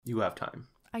You have time.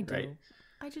 I do. Right?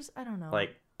 I don't know.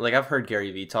 Like I've heard Gary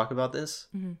Vee talk about this.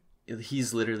 Mm-hmm.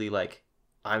 He's literally like,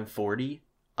 I'm 40,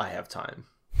 I have time.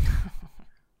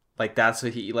 Like that's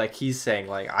what he's saying,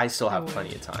 like, I still have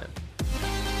plenty of time.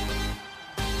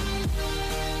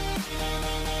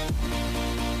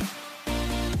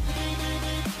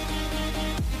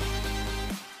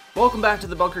 Welcome back to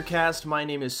the Bunker Cast. My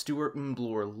name is Stuart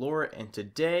Mblor, and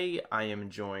today I am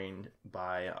joined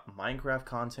by Minecraft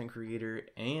content creator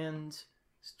and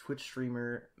Twitch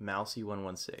streamer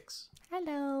Mousie116.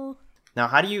 Hello. Now,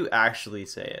 how do you actually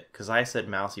say it? Because I said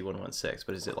Mousie116,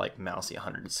 but is it like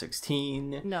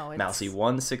Mousie116? No, it's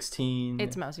Mousie116.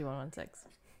 It's Mousie116.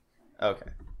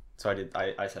 Okay, so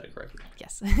I said it correctly.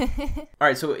 Yes. All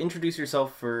right, so introduce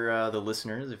yourself for the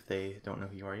listeners if they don't know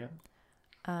who you are yet.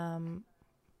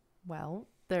 Well,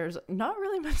 there's not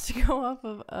really much to go off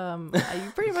of.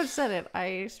 You pretty much said it.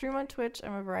 I stream on Twitch.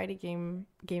 I'm a variety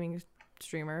gaming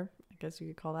streamer, I guess you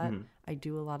could call that. Mm-hmm. I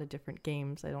do a lot of different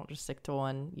games. I don't just stick to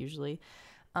one usually.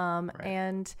 Right.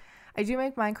 And I do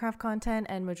make Minecraft content,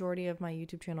 and majority of my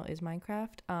YouTube channel is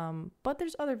Minecraft. But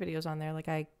there's other videos on there, like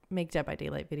I make Dead by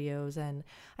Daylight videos, and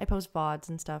I post VODs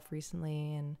and stuff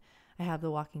recently, and I have The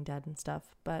Walking Dead and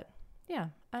stuff. But yeah,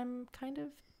 I'm kind of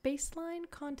baseline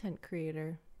content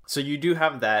creator. So you do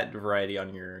have that variety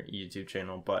on your YouTube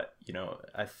channel, but, you know,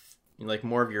 like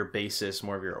more of your basis,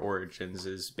 more of your origins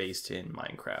is based in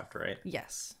Minecraft, right?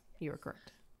 Yes, you are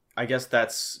correct. I guess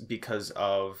that's because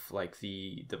of like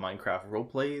the Minecraft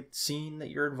roleplay scene that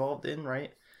you're involved in,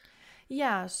 right?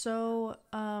 Yeah, so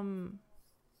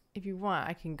if you want,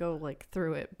 I can go like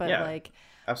through it, but yeah, like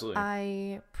absolutely.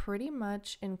 I pretty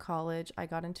much in college, I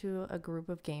got into a group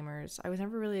of gamers. I was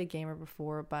never really a gamer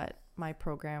before, but my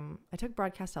program, I took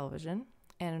broadcast television,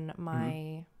 and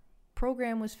my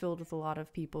program was filled with a lot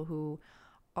of people who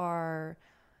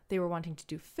they were wanting to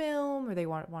do film, or they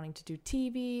wanting to do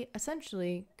TV,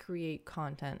 essentially create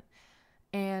content.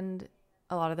 And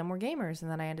a lot of them were gamers, and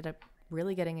then I ended up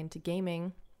really getting into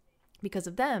gaming because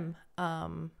of them.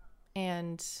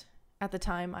 And at the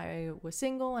time I was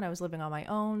single and I was living on my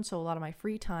own, so a lot of my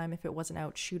free time, if it wasn't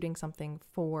out shooting something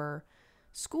for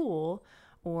school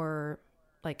or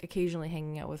like occasionally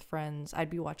hanging out with friends,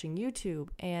 I'd be watching YouTube.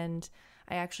 And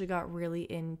I actually got really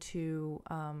into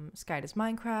Sky Does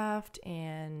Minecraft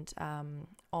and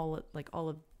all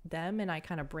of them, and I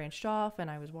kind of branched off, and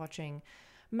I was watching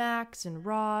Max and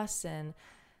Ross, and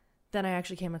then I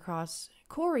actually came across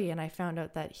Corey, and I found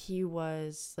out that he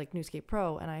was like Newscape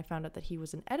Pro, and I found out that he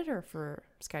was an editor for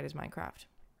Sky Does Minecraft.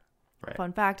 Right.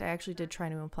 Fun fact, I actually did try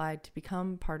to apply to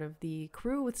become part of the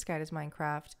crew with Sky Does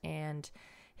Minecraft, and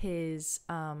his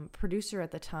producer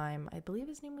at the time, I believe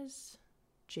his name was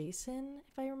Jason,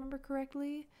 if I remember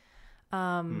correctly.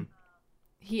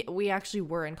 We actually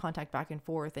were in contact back and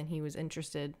forth, and he was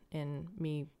interested in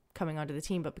me coming onto the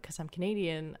team, but because I'm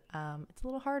Canadian, it's a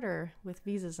little harder with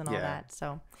visas and all that,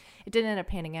 so it didn't end up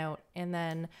panning out. And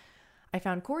then I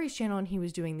found Corey's channel, and he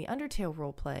was doing the Undertale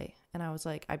roleplay, and I was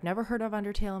like, I've never heard of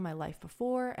Undertale in my life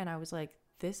before, and I was like,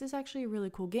 this is actually a really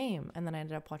cool game. And then I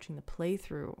ended up watching the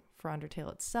playthrough for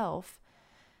Undertale itself,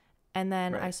 and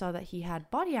then I saw that he had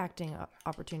body acting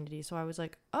opportunities, so I was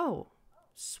like, oh,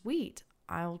 sweet,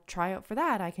 I'll try out for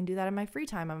that. I can do that in my free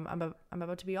time. I'm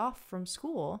about to be off from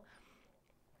school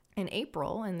in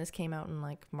April, and this came out in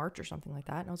like March or something like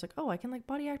that, and I was like, oh, I can like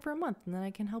body act for a month, and then I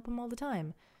can help him all the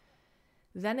time.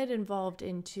 Then it evolved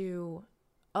into,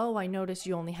 oh, I noticed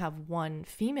you only have one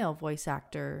female voice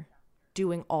actor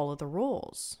doing all of the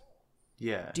roles.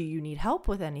 Yeah. Do you need help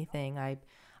with anything?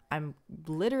 I'm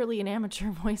literally an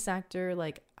amateur voice actor.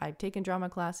 Like, I've taken drama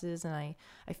classes, and I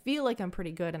feel like I'm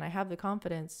pretty good, and I have the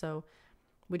confidence, so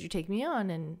would you take me on?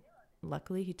 And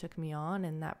luckily he took me on,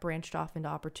 and that branched off into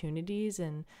opportunities,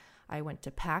 and I went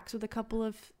to PAX with a couple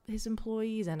of his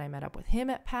employees, and I met up with him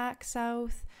at PAX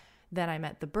South. Then I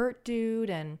met the Bert dude,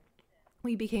 and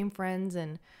we became friends,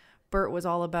 and Bert was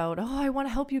all about, oh, I want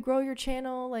to help you grow your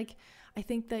channel. Like, I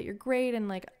think that you're great, and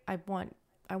like, I want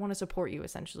to support you,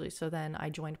 essentially. So then I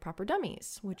joined Proper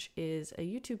Dummies, which is a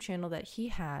YouTube channel that he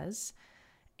has,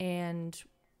 and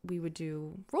we would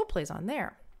do role plays on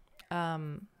there.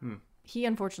 He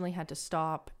unfortunately had to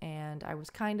stop, and I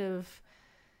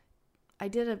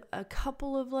did a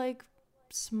couple of like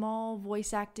small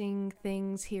voice acting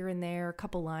things here and there, a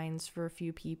couple lines for a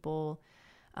few people,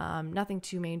 nothing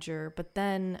too major. But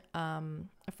then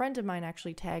a friend of mine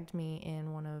actually tagged me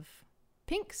in one of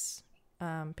Pink's,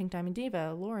 Pink Diamond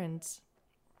Diva, Lauren's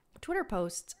Twitter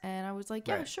posts, and I was like,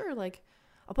 yeah, sure, like,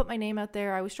 I'll put my name out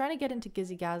there. I was trying to get into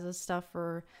Gizzy Gazza's stuff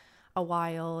for a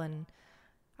while, and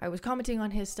I was commenting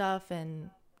on his stuff, and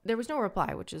there was no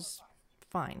reply, which is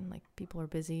fine. Like people are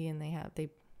busy and they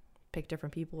pick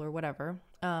different people or whatever.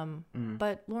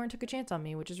 But Lauren took a chance on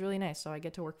me, which is really nice. So I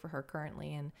get to work for her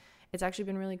currently, and it's actually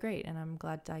been really great. And I'm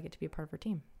glad I get to be a part of her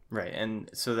team. Right. And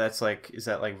so that's like, is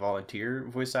that like volunteer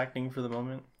voice acting for the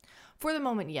moment? For the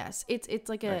moment, yes. It's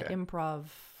like a improv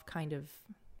kind of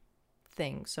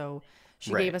thing. So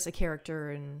she gave us a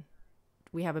character and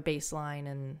we have a baseline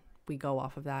and we go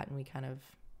off of that and we kind of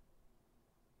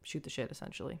shoot the shit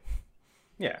essentially.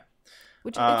 Yeah.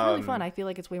 Which it's really fun. I feel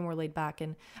like it's way more laid back,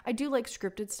 and I do like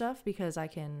scripted stuff because I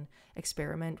can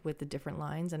experiment with the different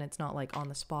lines and it's not like on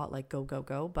the spot like go go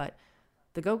go, but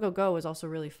the go go go is also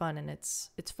really fun, and it's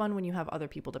fun when you have other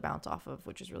people to bounce off of,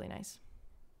 which is really nice.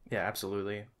 Yeah,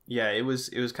 absolutely. Yeah, it was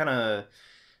kind of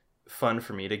fun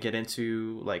for me to get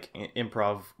into like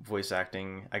improv voice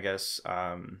acting, I guess,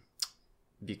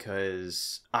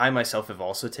 because I myself have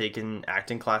also taken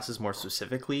acting classes, more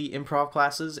specifically improv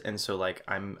classes, and so like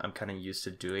I'm kind of used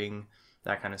to doing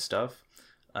that kind of stuff.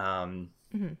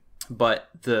 But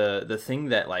the thing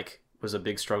that like was a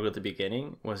big struggle at the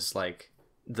beginning was like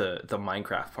the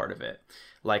Minecraft part of it.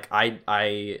 Like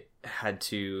I had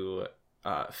to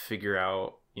figure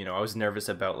out, you know, I was nervous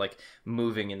about like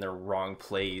moving in the wrong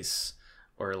place,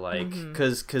 or like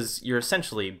because you're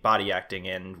essentially body acting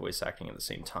and voice acting at the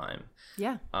same time.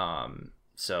 Yeah.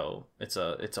 So it's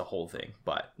a whole thing,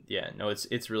 but yeah, no,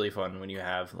 it's really fun when you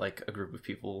have like a group of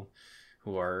people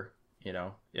who are, you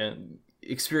know,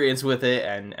 experienced with it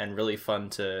and really fun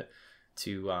to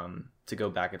go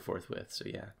back and forth with. So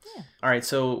yeah. All right.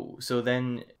 So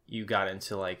then you got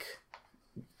into like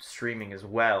streaming as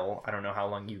well. I don't know how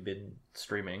long you've been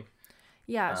streaming.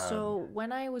 Yeah. So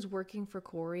when I was working for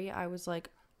Corey, I was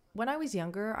like, when I was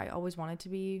younger, I always wanted to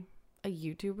be a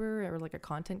YouTuber or like a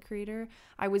content creator.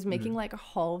 I was making like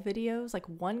haul videos, like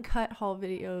one cut haul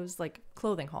videos, like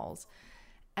clothing hauls.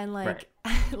 And like,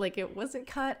 like it wasn't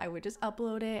cut. I would just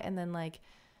upload it. And then like,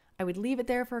 I would leave it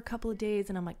there for a couple of days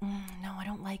and I'm like, no, I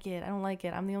don't like it. I don't like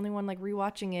it. I'm the only one like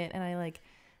rewatching it. And I'm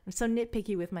so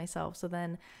nitpicky with myself. So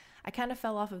then I kind of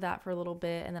fell off of that for a little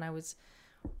bit. And then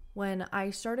when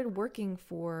I started working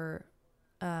for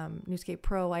Newscape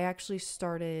Pro, I actually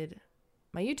started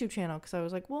my YouTube channel because I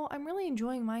was like, well, I'm really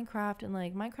enjoying Minecraft and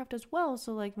like Minecraft does well.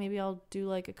 So like maybe I'll do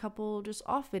like a couple just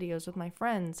off videos with my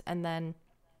friends. And then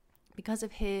because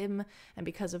of him and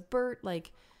because of Bert,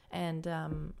 like, and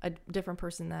a different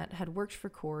person that had worked for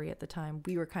Corey at the time,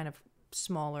 we were kind of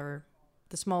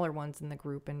the smaller ones in the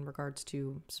group in regards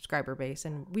to subscriber base,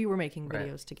 and we were making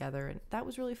videos together, and that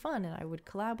was really fun. And I would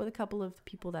collab with a couple of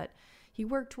people that he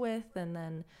worked with, and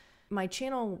then my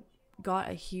channel got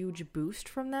a huge boost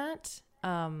from that.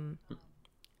 And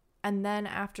then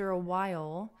after a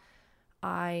while,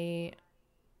 I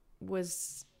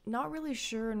was not really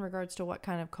sure in regards to what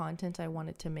kind of content I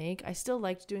wanted to make. I still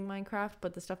liked doing Minecraft,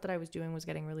 but the stuff that I was doing was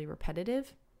getting really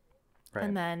repetitive. Right.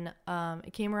 And then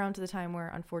it came around to the time where,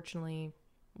 unfortunately,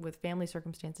 with family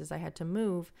circumstances, I had to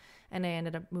move, and I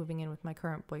ended up moving in with my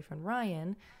current boyfriend,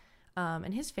 Ryan,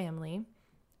 and his family.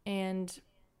 And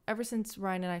ever since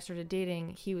Ryan and I started dating,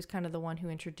 he was kind of the one who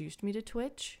introduced me to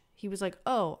Twitch. He was like,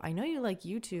 oh, I know you like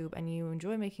YouTube and you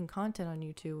enjoy making content on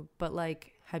YouTube, but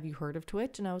like, have you heard of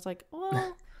Twitch? And I was like,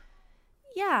 well,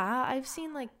 yeah, I've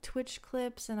seen like Twitch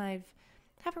clips and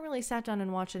haven't really sat down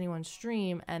and watched anyone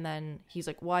stream. And then he's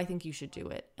like, well, I think you should do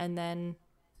it. And then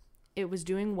it was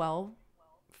doing well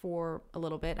for a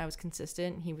little bit. I was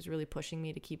consistent. He was really pushing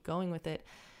me to keep going with it.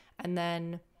 And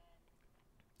then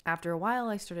after a while,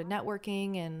 I started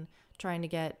networking and trying to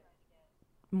get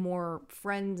more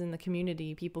friends in the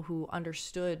community, people who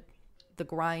understood the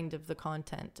grind of the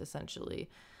content, essentially.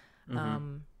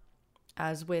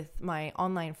 As with my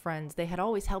online friends, they had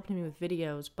always helped me with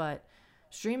videos, but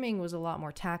streaming was a lot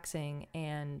more taxing,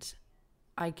 and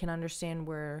I can understand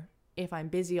where if I'm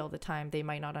busy all the time, they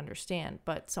might not understand.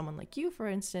 But someone like you, for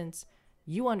instance,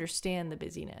 you understand the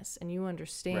busyness, and you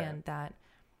understand that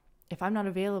if I'm not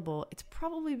available, it's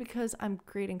probably because I'm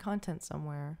creating content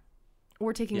somewhere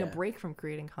or taking a break from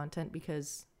creating content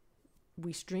because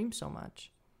we stream so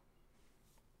much.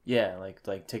 Yeah,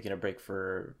 like taking a break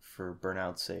for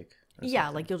burnout's sake. Yeah,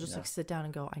 like you'll just like sit down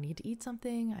and go, I need to eat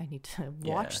something, I need to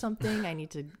watch something, I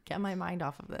need to get my mind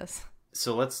off of this.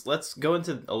 So let's go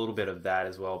into a little bit of that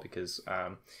as well, because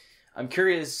I'm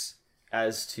curious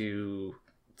as to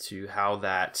how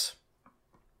that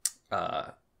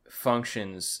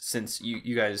functions, since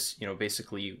you guys, you know,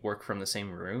 basically work from the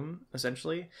same room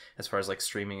essentially, as far as like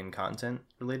streaming and content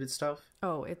related stuff.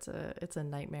 Oh, it's a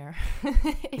nightmare.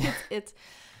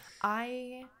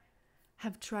 I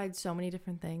have tried so many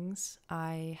different things.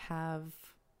 I have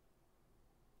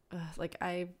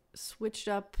I've switched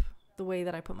up the way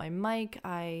that I put my mic.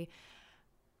 I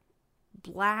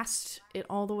blast it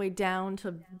all the way down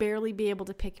to barely be able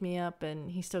to pick me up, and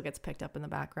he still gets picked up in the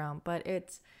background. But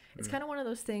it's kind of one of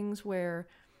those things where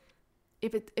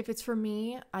if it's for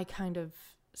me, I kind of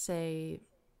say,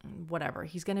 whatever,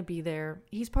 he's gonna be there,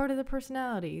 he's part of the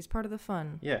personality, he's part of the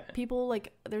fun. Yeah, people,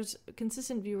 like, there's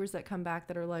consistent viewers that come back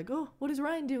that are like, oh, what is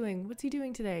Ryan doing, what's he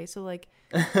doing today? So like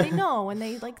they know, and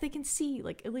they can see,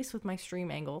 like, at least with my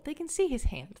stream angle, they can see his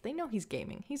hand, they know he's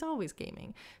gaming, he's always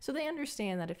gaming, so they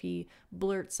understand that if he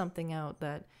blurts something out,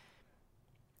 that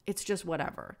it's just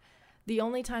whatever. The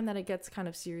only time that it gets kind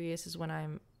of serious is when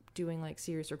I'm doing like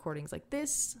serious recordings like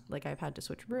this, like I've had to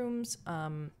switch rooms.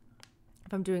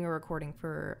 If I'm doing a recording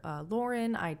for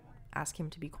Lauren, I ask him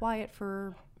to be quiet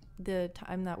for the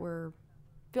time that we're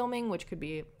filming, which could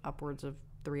be upwards of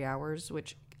 3 hours,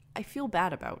 which I feel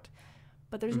bad about.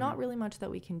 But there's not really much that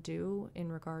we can do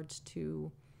in regards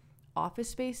to office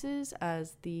spaces,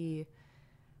 as the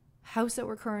house that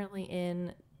we're currently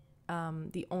in,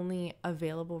 the only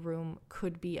available room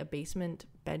could be a basement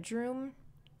bedroom,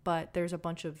 but there's a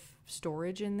bunch of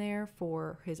storage in there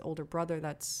for his older brother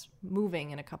that's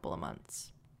moving in a couple of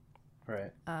months.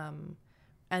 Right. And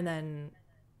then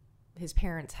his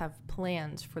parents have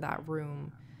plans for that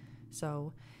room.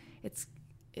 So it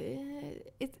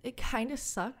kind of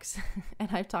sucks.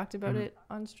 And I've talked about it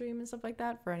on stream and stuff like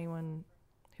that for anyone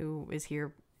who is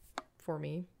here for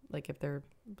me. Like, if they're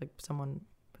like someone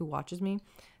who watches me,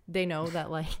 they know that,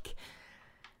 like,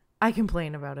 I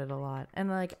complain about it a lot, and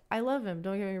like, I love him,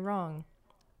 don't get me wrong,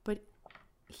 but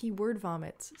he word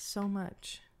vomits so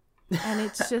much, and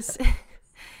it's just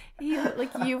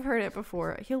like, you've heard it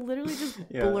before, he'll literally just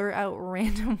blur out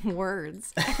random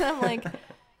words, and I'm like,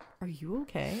 are you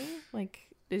okay? Like,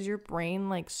 is your brain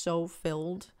like so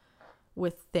filled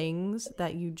with things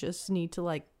that you just need to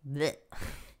like bleh?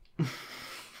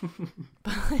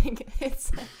 But like,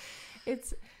 it's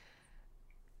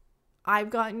I've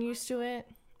gotten used to it.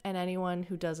 And anyone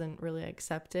who doesn't really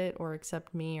accept it or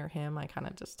accept me or him, I kind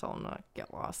of just tell them to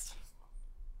get lost.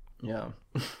 Yeah.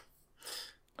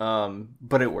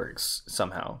 But it works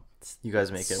somehow. You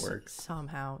guys make it work.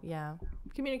 Somehow, yeah.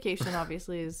 Communication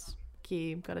obviously is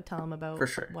key. Got to tell him about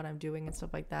what I'm doing and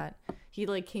stuff like that. He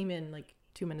like came in like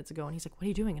 2 minutes ago and he's like, what are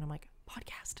you doing? And I'm like,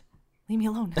 podcast. Leave me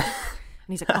alone. And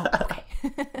he's like, oh, okay.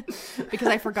 Because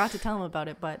I forgot to tell him about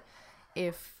it. But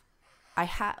if I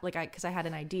had, like, because I had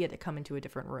an idea to come into a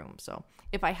different room. So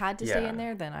if I had to stay in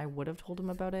there, then I would have told him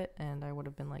about it, and I would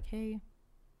have been like, hey,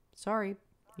 sorry,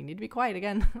 you need to be quiet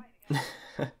again.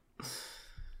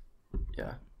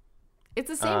 Yeah. It's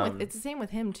the same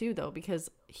with him too, though,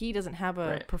 because he doesn't have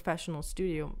a professional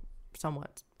studio,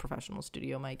 somewhat professional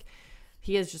studio mic.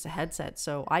 He has just a headset,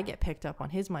 so I get picked up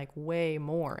on his mic way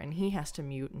more, and he has to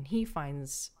mute, and he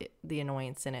finds the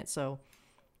annoyance in it. So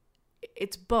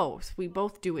it's both. We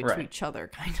both do it to each other,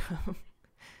 kind of.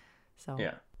 So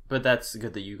yeah, but that's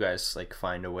good that you guys like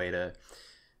find a way to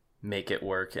make it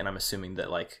work. And I'm assuming that,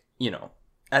 like, you know,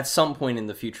 at some point in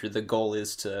the future, the goal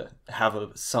is to have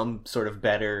some sort of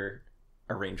better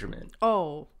arrangement.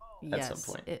 Oh, yes. At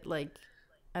some point, it, like,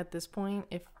 at this point,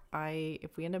 if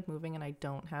we end up moving and I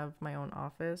don't have my own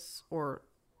office or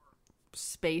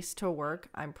space to work,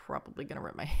 I'm probably gonna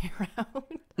rip my hair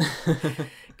out,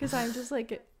 because I'm just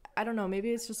like, I don't know,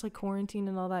 maybe it's just like quarantine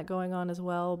and all that going on as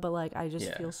well, but like, I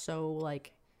just feel so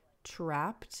like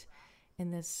trapped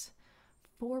in this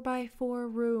 4x4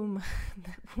 room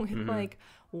with like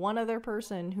one other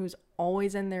person who's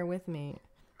always in there with me,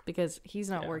 because he's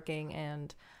not working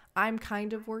and I'm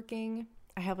kind of working.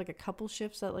 I have like a couple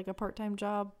shifts at like a part-time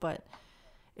job, but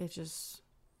it just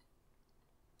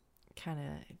kind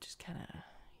of,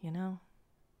 you know,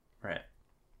 right,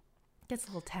 gets a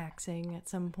little taxing at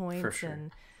some point. For sure.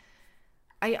 And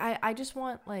I just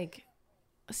want, like,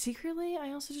 secretly,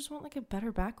 I also just want like a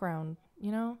better background,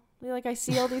 you know? Like, I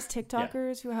see all these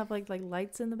TikTokers who have like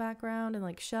lights in the background and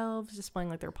like shelves displaying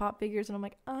like their pop figures, and I'm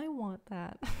like, I want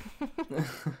that. I'm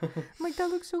like, that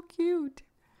looks so cute.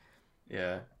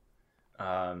 Yeah.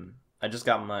 I just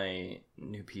got my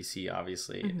new PC,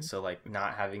 obviously, so like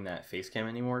not having that face cam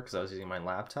anymore because I was using my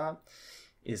laptop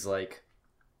is like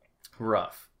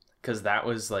rough, because that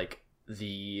was like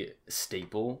the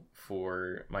staple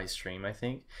for my stream, I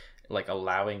think, like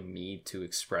allowing me to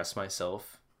express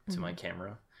myself to my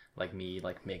camera, like me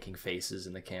like making faces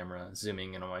in the camera,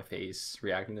 zooming in on my face,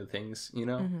 reacting to things, you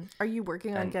know. Are you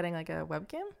working on getting like a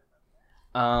webcam?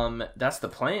 That's the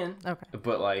plan. Okay.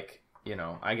 But like, you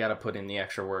know, I gotta put in the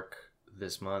extra work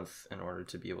this month in order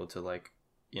to be able to, like,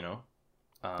 you know,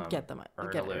 get the mic,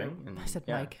 earn get a living. I said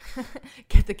mic.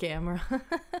 Get the camera.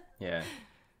 Yeah.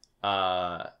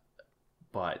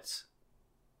 But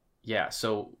yeah,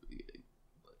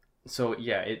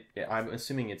 yeah, I'm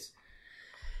assuming it's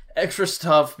extra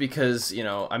tough because, you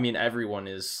know, I mean, everyone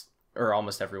is, or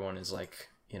almost everyone is like,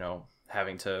 you know,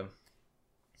 having to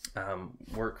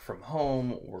work from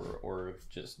home or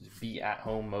just be at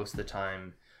home most of the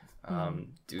time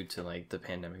due to like the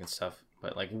pandemic and stuff.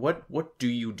 But like, what do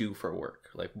you do for work?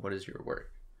 Like, what is your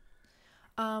work?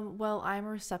 Well, I'm a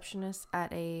receptionist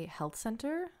at a health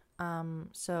center.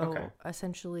 So Okay.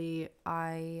 essentially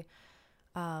I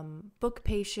book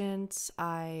patients.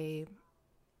 I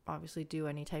obviously do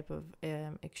any type of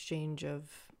exchange of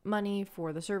money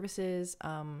for the services.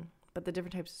 But the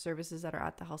different types of services that are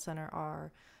at the health center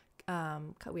are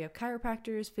we have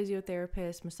chiropractors,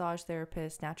 physiotherapists, massage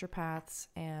therapists, naturopaths,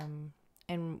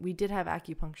 and we did have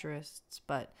acupuncturists,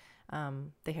 but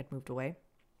they had moved away.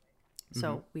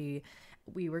 So we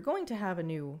were going to have a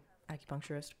new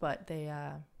acupuncturist, but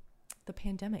the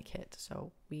pandemic hit,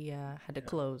 so we had to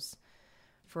close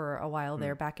for a while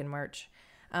there back in March.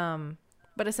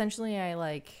 But essentially,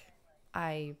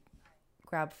 I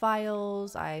grab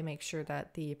files. I make sure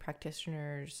that the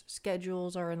practitioners'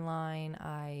 schedules are in line.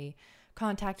 I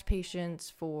contact patients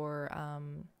for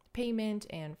payment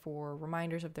and for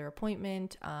reminders of their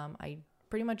appointment. I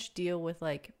pretty much deal with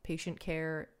like patient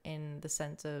care in the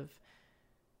sense of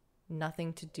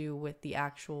nothing to do with the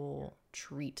actual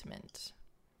treatment.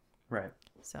 Right.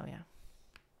 So, yeah.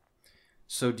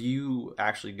 So do you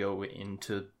actually go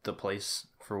into the place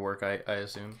for work, I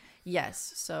assume?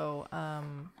 Yes. So,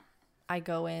 I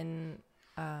go in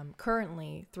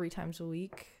currently 3 times a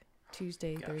week,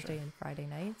 Tuesday, Gotcha. Thursday, and Friday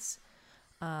nights.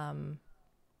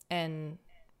 And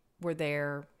we're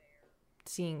there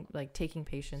seeing, like, taking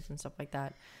patients and stuff like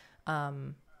that.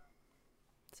 So,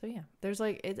 yeah, there's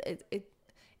like,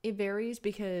 it varies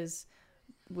because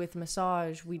with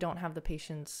massage, we don't have the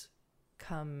patients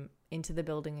come into the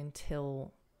building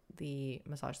until the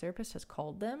massage therapist has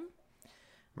called them.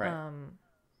 Right.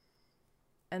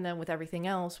 And then with everything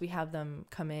else, we have them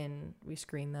come in, we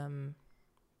screen them,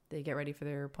 they get ready for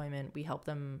their appointment. We help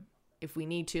them if we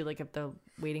need to, like if the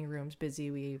waiting room's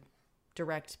busy, we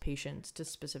direct patients to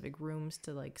specific rooms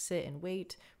to like sit and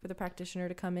wait for the practitioner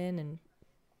to come in and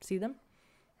see them.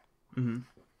 And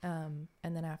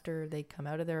then after they come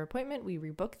out of their appointment, we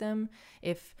rebook them.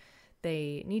 If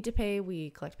they need to pay, we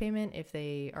collect payment. If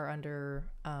they are under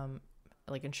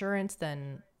like insurance,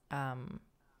 then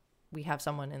we have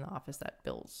someone in the office that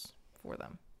bills for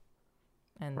them.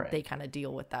 And they kind of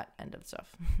deal with that end of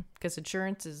stuff because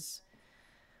insurance is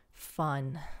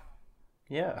fun.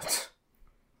 Yeah.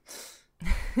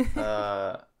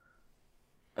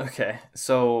 Okay.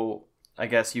 So I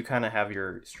guess you kind of have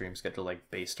your stream schedule like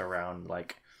based around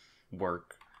like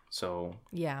work. So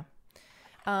yeah.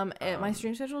 My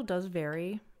stream schedule does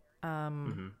vary.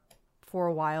 For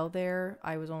a while there,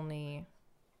 I was only,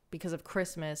 because of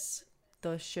Christmas,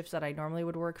 the shifts that I normally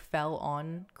would work fell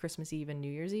on Christmas Eve and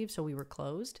New Year's Eve, so we were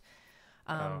closed.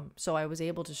 So I was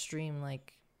able to stream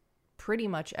like pretty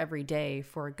much every day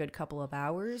for a good couple of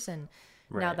hours. And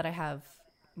now that I have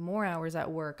more hours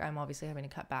at work, I'm obviously having to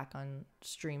cut back on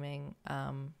streaming.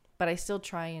 But I still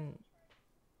try and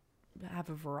have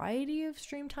a variety of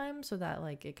stream time so that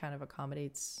like it kind of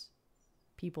accommodates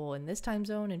people in this time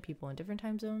zone and people in different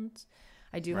time zones.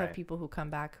 I do have people who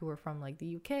come back who are from like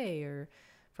the UK or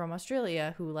from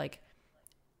Australia who like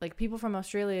people from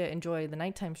Australia enjoy the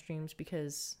nighttime streams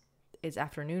because it's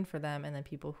afternoon for them, and then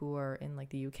people who are in like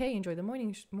the UK enjoy the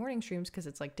morning streams because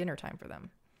it's like dinner time for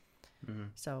them.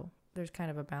 So there's kind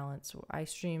of a balance. I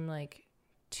stream like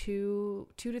two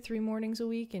to three mornings a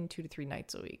week and 2 to 3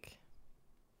 nights a week.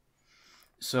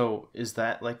 So is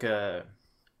that like a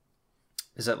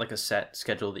set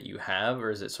schedule that you have, or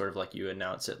is it sort of like you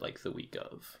announce it like the week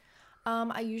of?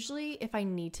 I usually, if I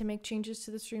need to make changes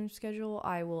to the stream schedule,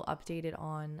 I will update it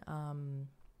on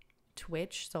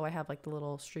Twitch. So I have like the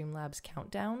little Streamlabs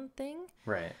countdown thing.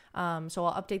 Right. So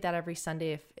I'll update that every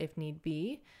Sunday if need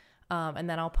be. And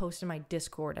then I'll post in my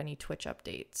Discord any Twitch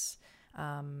updates.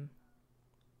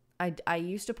 I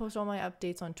used to post all my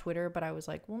updates on Twitter, but I was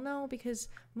like, well, no, because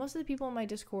most of the people in my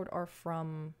Discord are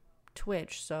from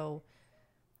Twitch. So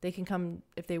they can come,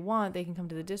 if they want, they can come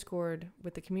to the Discord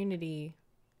with the community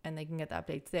and they can get the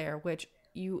updates there, which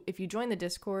if you join the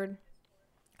Discord,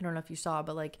 I don't know if you saw,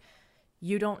 but like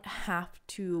you don't have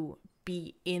to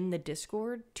be in the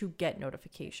Discord to get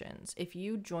notifications. If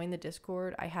you join the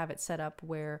Discord, I have it set up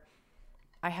where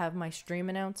I have my stream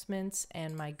announcements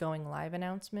and my going live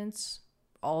announcements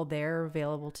all there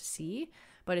available to see.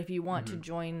 But if you want to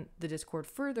join the Discord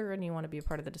further and you want to be a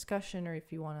part of the discussion, or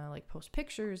if you want to like post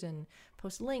pictures and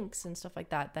post links and stuff like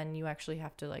that, then you actually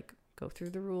have to like go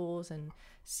through the rules and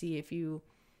see if you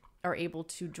are able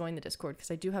to join the Discord,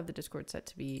 because I do have the Discord set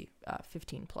to be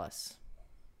 15 plus.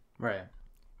 Right.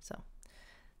 So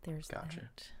there's Gotcha.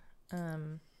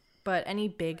 that. But any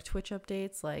big Twitch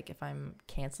updates, like if I'm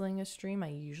canceling a stream, I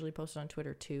usually post it on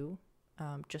Twitter too,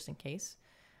 just in case.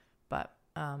 But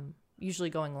usually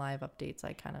going live updates,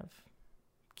 I kind of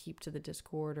keep to the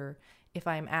Discord, or if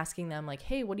I'm asking them like,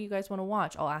 hey, what do you guys want to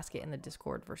watch? I'll ask it in the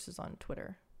Discord versus on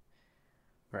Twitter.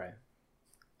 Right.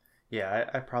 Yeah,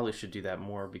 I probably should do that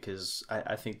more, because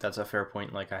I think that's a fair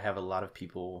point. Like, I have a lot of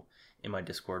people in my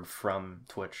Discord from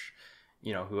Twitch,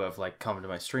 you know, who have like come to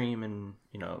my stream and,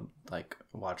 you know, like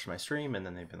watched my stream, and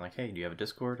then they've been like, hey, do you have a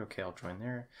Discord? Okay, I'll join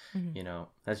there. Mm-hmm. You know,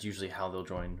 that's usually how they'll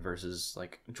join, versus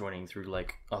like joining through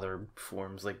like other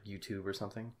forms like YouTube or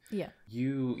something. Yeah.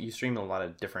 You stream a lot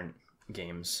of different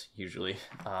games usually.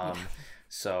 Yeah.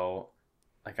 So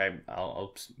like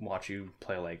I'll watch you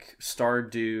play like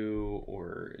Stardew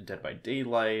or Dead by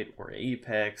Daylight or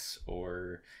Apex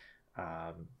or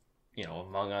you know,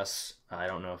 Among Us. I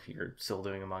don't know if you're still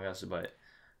doing Among Us, but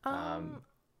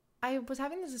I was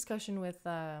having this discussion with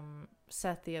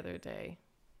Seth the other day,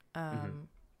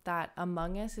 that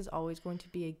Among Us is always going to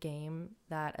be a game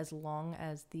that, as long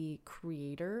as the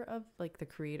creator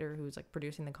who's like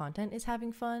producing the content is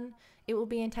having fun, it will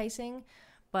be enticing.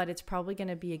 But it's probably going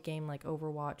to be a game like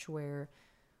Overwatch where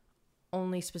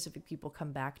only specific people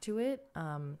come back to it.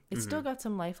 It's still got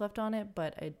some life left on it,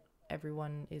 but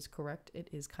everyone is correct. It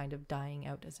is kind of dying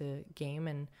out as a game,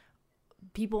 and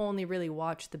people only really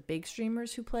watch the big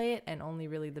streamers who play it, and only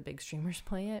really the big streamers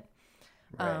play it.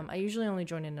 Right. I usually only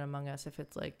join in Among Us if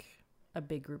it's like a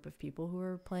big group of people who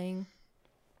are playing,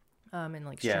 and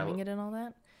like streaming it and all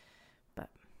that. But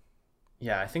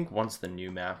yeah, I think once the new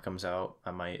map comes out,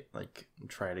 I might like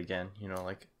try it again, you know,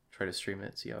 like try to stream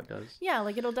it, see how it does. Yeah,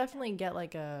 like it'll definitely get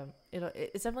like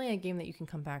it's definitely a game that you can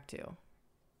come back to.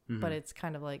 But it's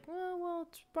kind of like, well,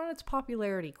 it's run its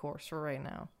popularity course for right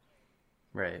now.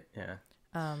 Right, yeah.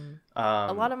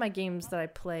 A lot of my games that I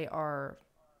play are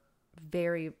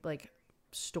very like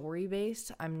story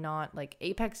based. I'm not like,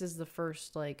 Apex is the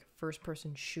first like first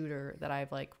person shooter that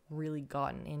I've like really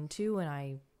gotten into, and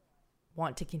I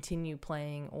want to continue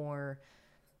playing or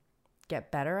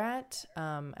get better at.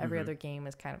 Every other game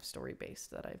is kind of story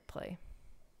based that I play.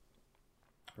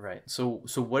 Right. So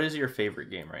what is your favorite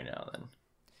game right now then?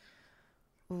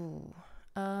 Ooh.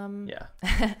 Yeah.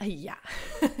 Yeah.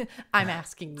 I'm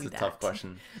asking you it's a that. tough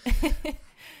question.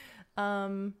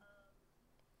 I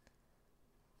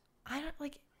don't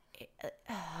like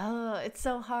it's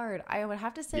so hard. I would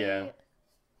have to say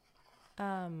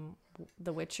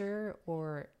The Witcher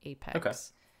or Apex. Okay.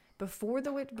 Before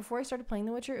I started playing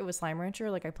The Witcher, it was Slime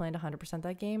Rancher. Like I planned 100%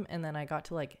 that game, and then I got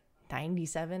to like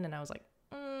 97 and I was like,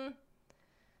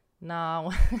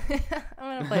 no.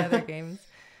 I'm gonna play other games.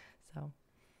 So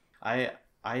I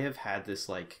have had this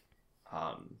like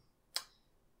I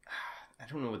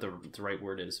don't know what the right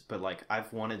word is, but like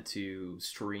I've wanted to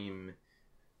stream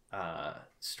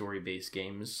story-based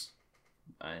games,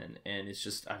 and it's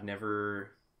just I've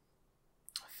never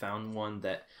found one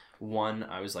that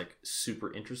I was like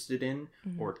super interested in,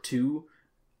 or two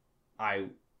I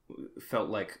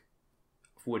felt like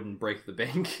wouldn't break the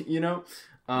bank, you know,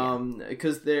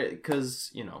 because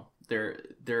you know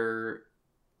they're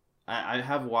I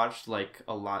have watched like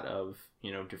a lot of,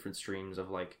 you know, different streams of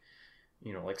like,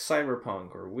 you know, like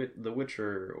Cyberpunk or The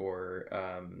Witcher or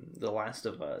The Last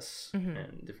of Us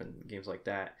and different games like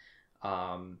that.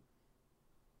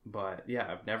 But yeah,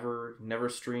 I've never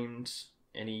streamed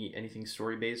anything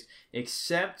story based,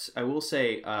 except I will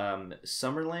say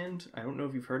Summerland. I don't know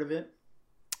if you've heard of it.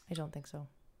 I don't think so.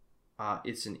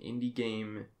 It's an indie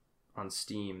game on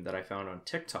Steam that I found on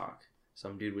TikTok.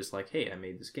 Some dude was like, hey, I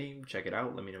made this game, check it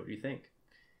out, let me know what you think.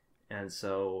 And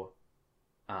so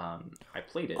I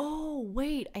played it. Oh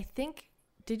wait, I think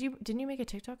didn't you make a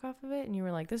TikTok off of it, and you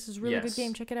were like, this is a really good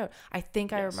game, check it out? I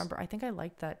think I remember. I think I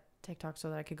liked that TikTok so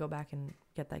that I could go back and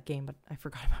get that game, but I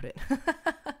forgot about it.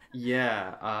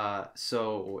 Yeah,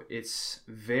 so it's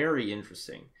very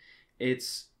interesting.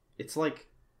 It's like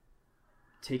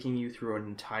taking you through an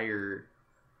entire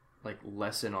like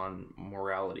lesson on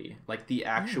morality, like the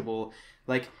actual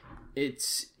like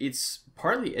it's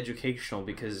partly educational,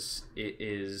 because it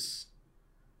is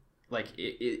like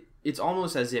it's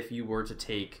almost as if you were to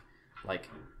take like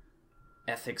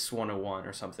ethics 101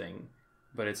 or something,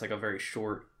 but it's like a very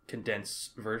short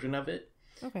condensed version of it.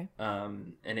 Okay.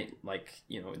 And it like,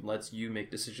 you know, it lets you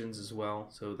make decisions as well,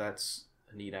 so that's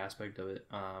a neat aspect of it.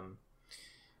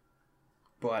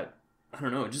 But I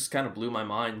don't know, it just kind of blew my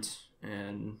mind,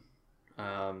 and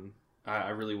I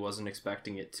really wasn't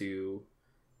expecting it to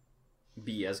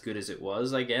be as good as it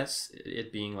was, I guess,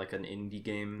 it being like an indie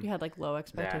game. You had like low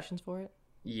expectations for it.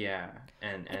 Yeah,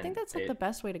 and I think that's like the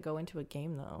best way to go into a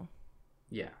game, though.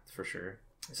 Yeah, for sure.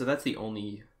 So that's the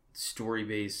only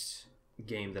story-based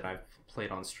game that I've played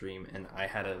on stream, and I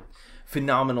had a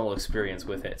phenomenal experience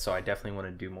with it. So I definitely want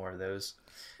to do more of those.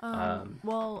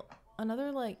 Well,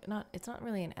 another it's not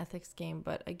really an ethics game,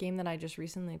 but a game that I just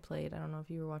recently played. I don't know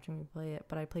if you were watching me play it,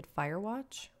 but I played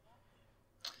Firewatch.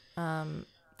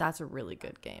 That's a really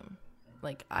good game.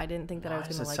 Like, I didn't think that I was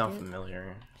gonna like it. Does it sound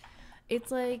familiar?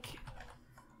 It's like,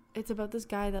 it's about this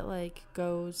guy that like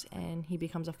goes and he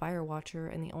becomes a fire watcher,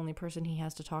 and the only person he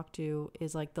has to talk to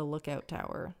is like the lookout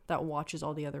tower that watches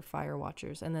all the other fire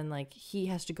watchers, and then like he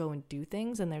has to go and do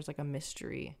things, and there's like a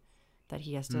mystery that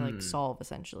he has to like solve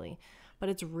essentially. But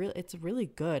it's really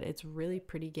good. It's a really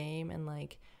pretty game, and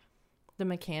like the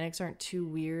mechanics aren't too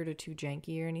weird or too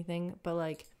janky or anything, but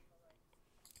like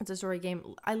it's a story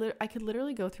game. I could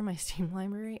literally go through my Steam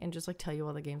library and just like tell you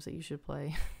all the games that you should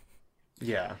play.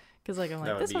 Yeah. Because like I'm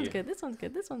like, this one's good, this one's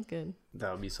good, this one's good.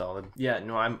 That would be solid. Yeah,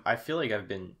 no, I feel like I've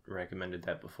been recommended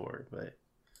that before, but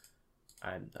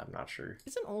I'm not sure.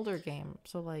 It's an older game,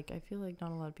 so like I feel like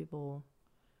not a lot of people.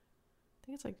 I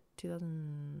think it's like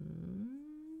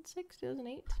 2006,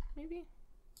 2008, maybe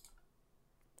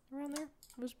around there.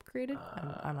 It was created.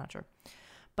 I'm not sure,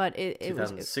 but it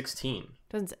was 2016.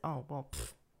 Doesn't. Oh well.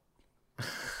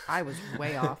 I was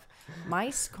way off. I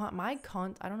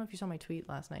don't know if you saw my tweet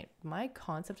last night. My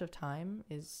concept of time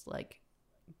is like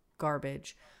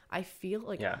garbage. I feel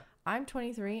like I'm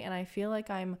 23 and I feel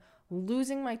like I'm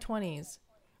losing my 20s.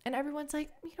 And everyone's like,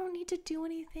 you don't need to do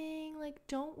anything. Like,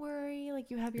 don't worry.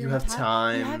 Like, you have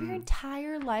time. You have your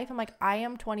entire life. I'm like, I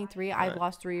am 23. I've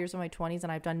lost 3 years of my 20s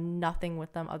and I've done nothing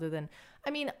with them other than, I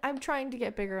mean, I'm trying to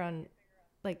get bigger on,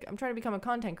 like, I'm trying to become a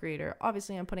content creator.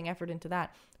 Obviously, I'm putting effort into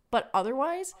that. But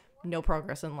otherwise, no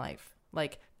progress in life.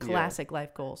 Like, classic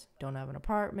life goals. Don't have an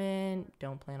apartment.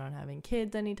 Don't plan on having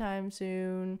kids anytime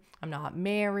soon. I'm not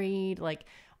married. Like,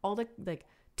 all the, like,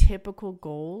 typical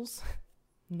goals,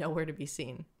 nowhere to be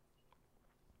seen.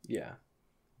 Yeah.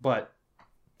 But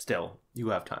still, you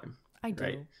have time. I do.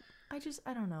 Right?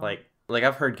 I don't know. Like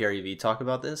I've heard Gary Vee talk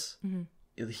about this.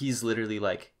 Mm-hmm. He's literally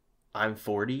like, I'm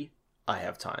 40. I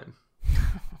have time.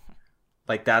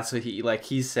 Like, that's what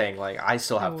he's saying, like, I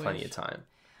still have plenty of time.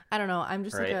 I don't know. I'm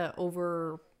just like a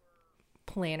over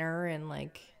planner, and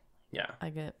like, I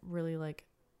get really like,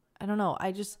 I don't know.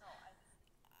 I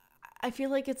feel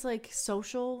like it's like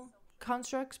social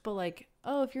constructs, but like,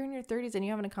 oh, if you're in your 30s and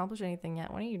you haven't accomplished anything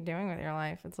yet, what are you doing with your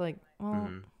life? It's like, well,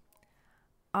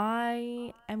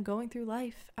 I am going through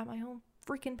life at my own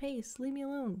freaking pace. Leave me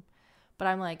alone. But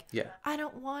I'm like, I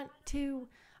don't want to.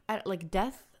 Like,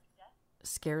 death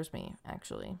scares me,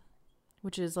 actually,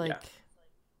 which is like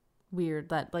weird.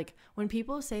 That like when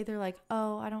people say they're like,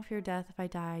 oh, I don't fear death. If I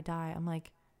die, I die. I'm like,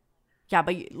 yeah,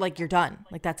 but like you're done.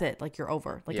 Like, that's it. Like, you're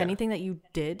over. Like, anything that you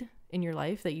did in your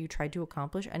life that you tried to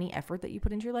accomplish, any effort that you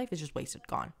put into your life is just wasted,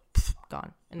 gone.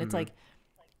 And it's like,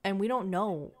 and we don't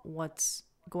know what's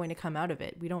going to come out of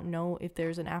it. We don't know if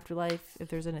there's an afterlife, if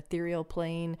there's an ethereal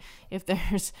plane, if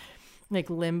there's like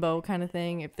limbo kind of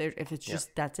thing, if it's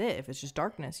just that's it, if it's just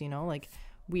darkness, you know, like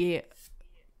we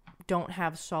don't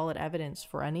have solid evidence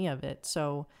for any of it.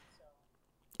 So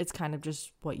it's kind of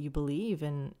just what you believe.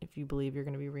 And if you believe you're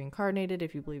going to be reincarnated,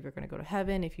 if you believe you're going to go to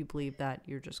heaven, if you believe that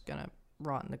you're just going to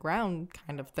rot in the ground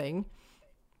kind of thing.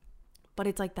 But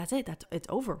it's like, that's it. It's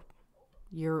over.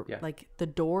 You're like the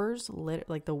doors lit,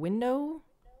 like the window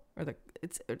or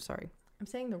sorry, I'm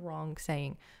saying the wrong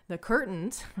saying. The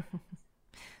curtains,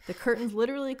 the curtains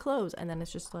literally close, and then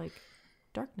it's just like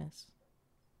darkness.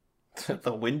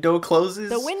 The window closes?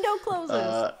 The window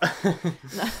closes.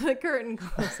 The curtain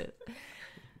closes.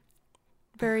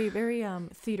 Very, very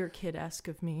theater kid-esque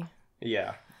of me.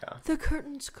 Yeah. The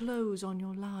curtains close on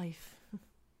your life.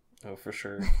 Oh, for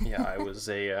sure. Yeah, I was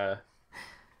a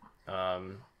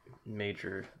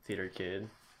major theater kid,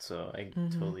 so I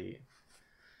totally.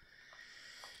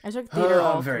 I took theater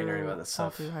all very nerdy about this all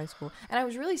stuff. through high school, and I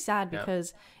was really sad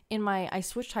because I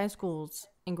switched high schools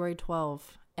in grade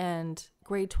 12, and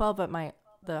grade 12 at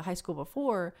the high school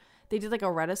before, they did like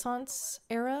a Renaissance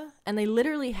era, and they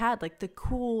literally had like the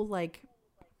cool like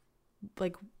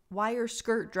wire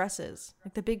skirt dresses,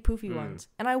 like the big poofy ones,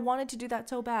 and I wanted to do that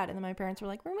so bad, and then my parents were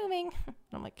like, we're moving. And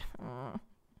I'm like, I'm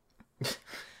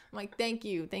like, thank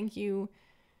you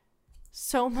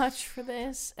so much for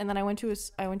this. And then I went to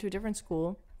a different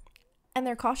school, and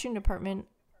their costume department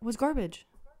was garbage.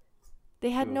 They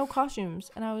had no costumes,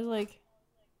 and I was like,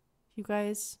 you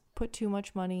guys put too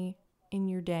much money in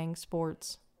your dang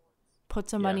sports. Put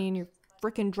some money in your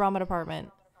freaking drama department.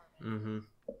 Mm-hmm.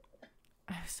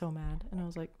 I was so mad. And I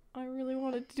was like, I really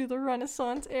wanted to do the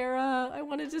Renaissance era. I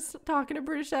wanted to just talk in a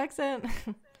British accent.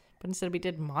 But instead we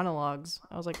did monologues.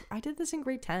 I was like, I did this in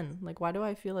grade 10. Like, why do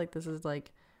I feel like this is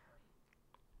like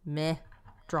meh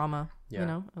drama? Yeah. You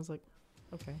know? I was like,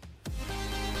 okay.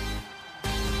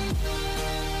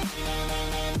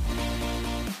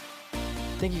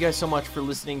 Thank you guys so much for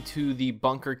listening to the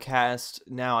Bunker Cast.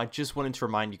 Now, I just wanted to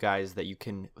remind you guys that you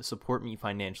can support me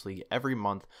financially every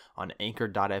month on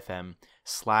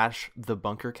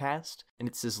anchor.fm/thebunkercast, and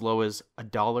it's as low as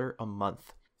 $1 a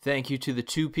month. Thank you to the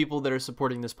 2 people that are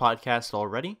supporting this podcast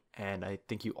already, and I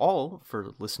thank you all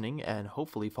for listening and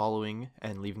hopefully following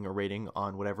and leaving a rating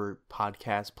on whatever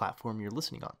podcast platform you're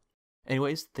listening on.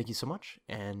 Anyways, thank you so much,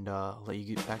 and I'll let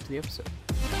you get back to the episode.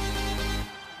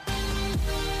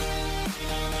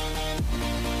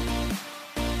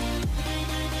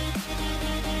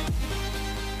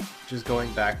 Just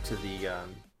going back to the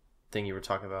thing you were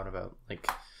talking about like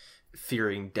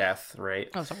fearing death, right?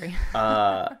 Oh, sorry. Went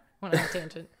on a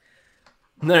tangent.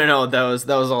 No, that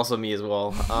was also me as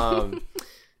well.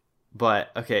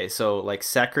 But okay, so like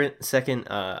second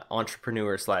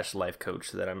entrepreneur / life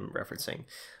coach that I'm referencing,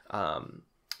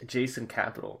 Jason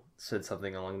Capital said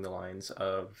something along the lines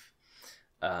of,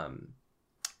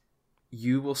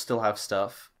 you will still have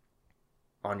stuff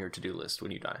on your to-do list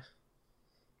when you die.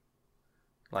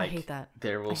 Like, I hate that.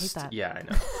 Yeah, I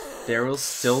know. There will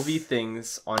still be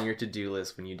things on your to-do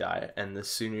list when you die, and the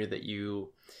sooner that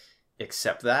you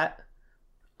accept that,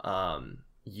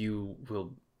 you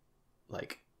will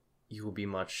be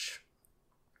much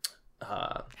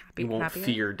you won't happier?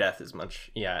 fear death as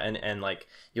much. Yeah, and like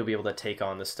you'll be able to take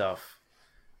on the stuff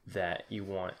that you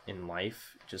want in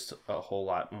life just a whole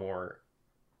lot more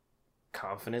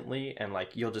confidently, and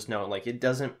like you'll just know like it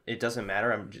doesn't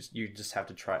matter. You just have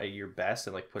to try your best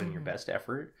and like put in your best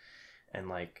effort and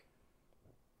like,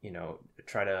 you know,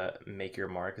 try to make your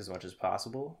mark as much as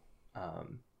possible,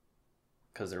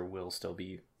 because there will still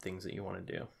be things that you want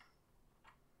to do.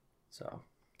 So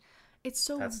it's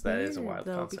so weird, that is a wild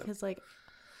though, concept. because like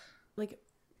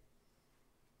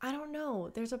I don't know,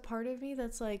 there's a part of me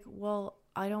that's like, well,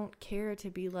 I don't care to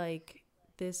be like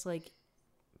this like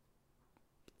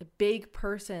a big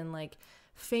person, like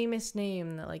famous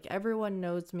name that like everyone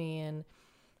knows me, and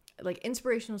like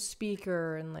inspirational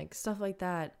speaker and like stuff like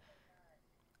that.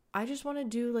 I just want to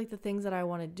do like the things that I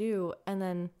want to do. And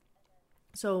then,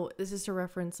 so this is to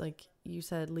reference, like you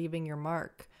said, leaving your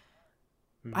mark.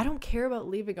 I don't care about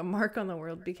leaving a mark on the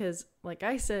world because, like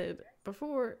I said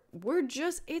before,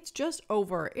 it's just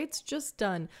over. It's just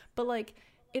done. But like,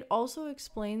 it also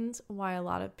explains why a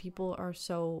lot of people are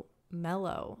so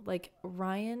mellow. Like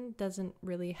Ryan doesn't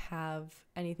really have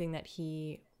anything that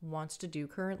he wants to do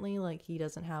currently. Like he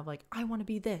doesn't have like, I want to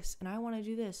be this and I want to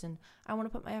do this and I want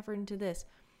to put my effort into this.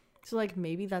 So like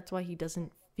maybe that's why he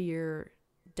doesn't fear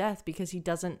death, because he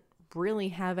doesn't really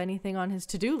have anything on his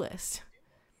to-do list,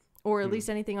 or at least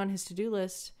anything on his to-do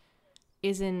list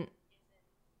isn't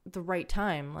the right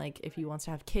time. Like if he wants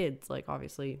to have kids, like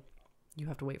obviously you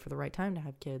have to wait for the right time to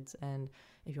have kids, and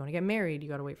if you want to get married, you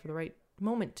got to wait for the right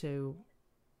moment to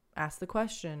ask the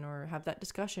question or have that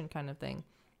discussion kind of thing.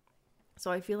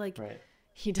 So I feel like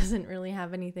he doesn't really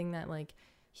have anything that like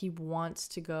he wants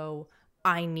to go,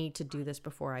 I need to do this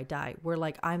before I die. Where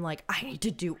like I'm like, I need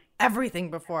to do everything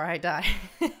before I die.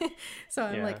 So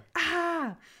I'm like,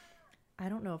 I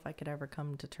don't know if I could ever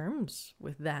come to terms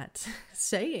with that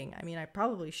saying. I mean, I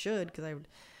probably should, because I would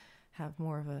have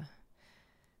more of a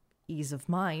ease of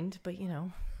mind, but you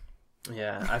know.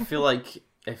 Yeah, I feel like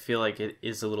it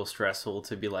is a little stressful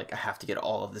to be like, I have to get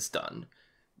all of this done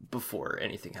before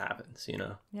anything happens, you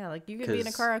know? Yeah, like you could be in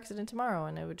a car accident tomorrow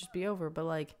and it would just be over. But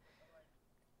like,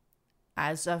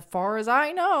 as far as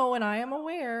I know and I am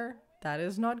aware, that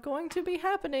is not going to be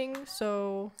happening.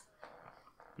 So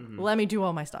let me do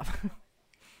all my stuff.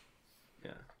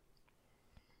 Yeah.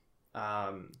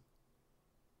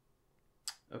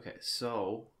 Okay,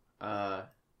 so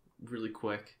really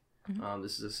quick,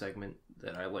 this is a segment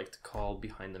that I like to call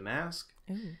Behind the Mask.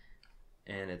 Ooh.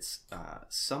 And it's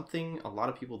something a lot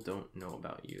of people don't know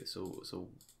about you. So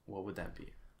what would that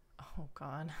be? Oh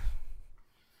God.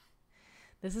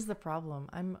 This is the problem.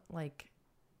 I'm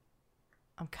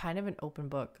kind of an open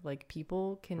book. Like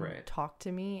people can talk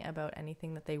to me about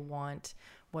anything that they want,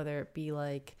 whether it be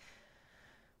like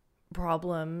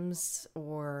problems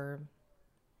or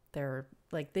their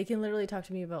like, they can literally talk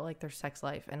to me about like their sex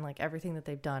life and like everything that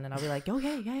they've done, and I'll be like, oh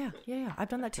yeah, I've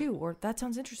done that too, or that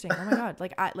sounds interesting. Oh my God,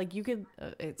 like you could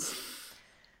it's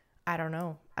I don't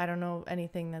know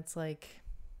anything that's like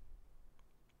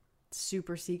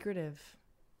super secretive.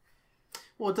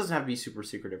 well, it doesn't have to be super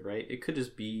secretive, right? It could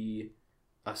just be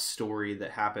a story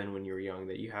that happened when you were young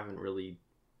that you haven't really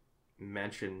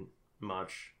mentioned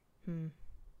much.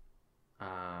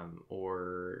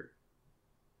 Or,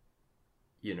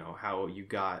 you know, how you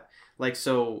got, like,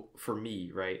 so for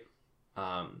me, right?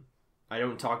 I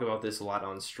don't talk about this a lot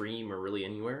on stream or really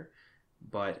anywhere,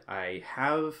 but I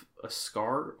have a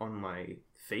scar on my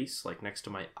face, like next to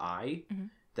my eye,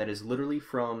 that is literally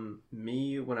from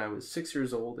me when I was 6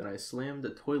 years old and I slammed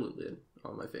a toilet lid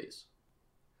on my face.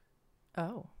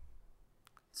 Oh.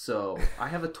 So I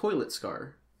have a toilet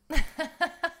scar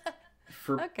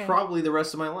for probably the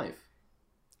rest of my life.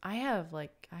 I have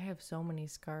so many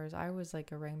scars. I was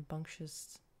like a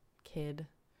rambunctious kid.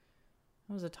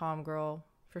 I was a tomgirl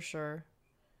for sure.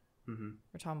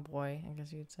 Or tomboy, I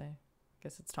guess you'd say. I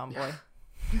guess it's tomboy.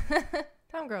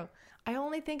 Tomgirl. I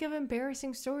only think of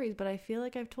embarrassing stories, but I feel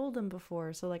like I've told them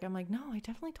before. So like I'm like, no, I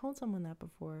definitely told someone that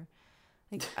before.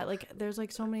 Like there's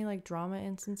like so many like drama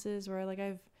instances where like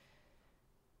I've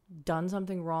done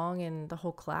something wrong and the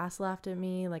whole class laughed at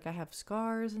me. Like I have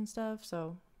scars and stuff.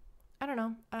 So I don't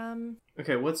know.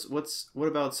 Okay, what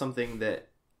about something that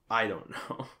I don't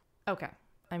know? Okay.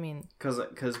 I mean,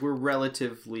 because we're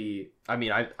relatively. I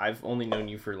mean, I've only known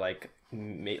you for like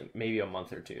maybe a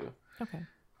month or two. Okay.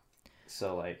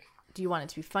 So like, do you want it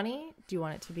to be funny? Do you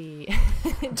want it to be?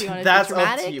 Do you want it that's to be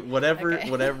dramatic? Up to you.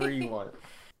 Whatever you want.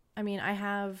 I mean, I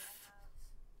have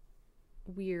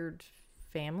weird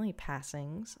family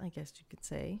passings, I guess you could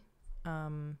say.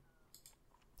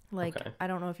 Like, okay. I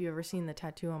don't know if you've ever seen the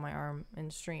tattoo on my arm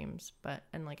in streams,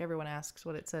 and like everyone asks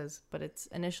what it says, but it's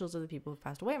initials of the people who've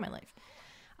passed away in my life.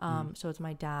 So it's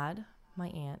my dad, my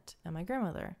aunt, and my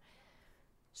grandmother.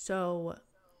 So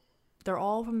they're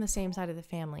all from the same side of the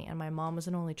family, and my mom was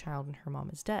an only child and her mom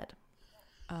is dead.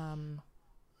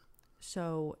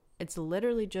 So it's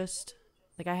literally just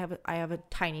like I have a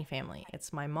tiny family.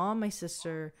 It's my mom, my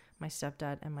sister, my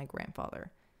stepdad, and my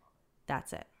grandfather.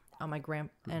 That's it. And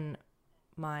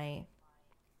my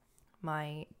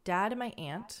dad and my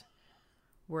aunt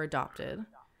were adopted,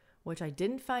 which I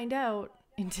didn't find out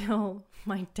until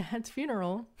my dad's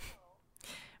funeral,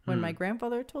 when my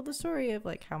grandfather told the story of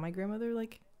like how my grandmother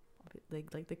like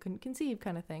they couldn't conceive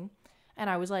kind of thing. And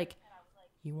I was like,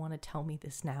 you want to tell me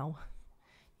this now?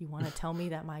 You want to tell me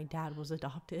that my dad was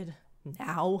adopted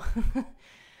now?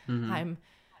 I'm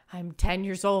 10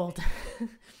 years old.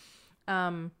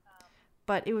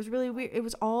 But it was really weird. It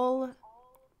was all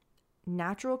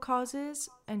natural causes,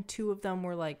 and two of them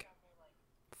were like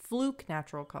fluke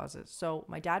natural causes. So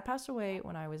my dad passed away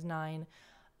when I was 9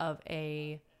 of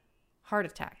a heart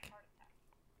attack.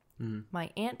 My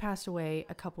aunt passed away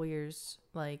a couple years,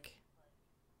 like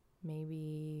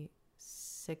maybe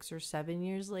 6 or 7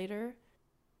 years later.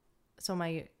 So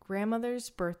my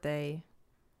grandmother's birthday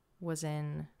was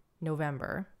in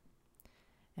November,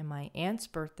 and my aunt's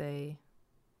birthday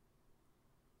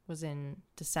was in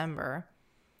December,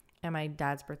 and my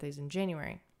dad's birthday's in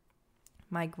January.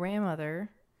 My grandmother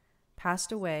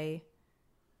passed away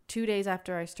 2 days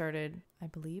after I started, I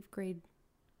believe, grade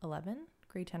 10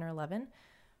 or 11.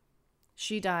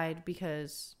 She died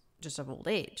because just of old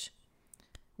age,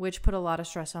 which put a lot of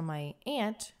stress on my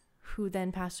aunt, who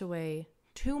then passed away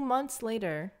 2 months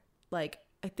later, like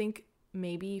I think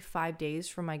maybe 5 days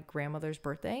from my grandmother's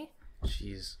birthday.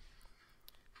 Jeez.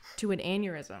 To an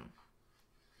aneurysm.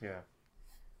 Yeah.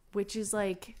 Which is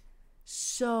like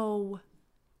so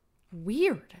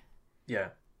weird. Yeah.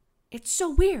 It's so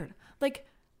weird. Like,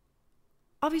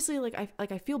 obviously, like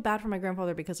I feel bad for my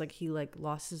grandfather because like he like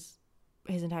lost his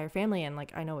entire family, and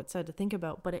like I know it's sad to think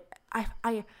about, but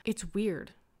it's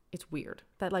weird. It's weird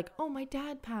that like, oh, my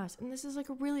dad passed, and this is like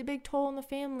a really big toll on the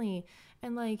family,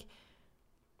 and like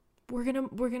we're gonna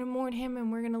mourn him,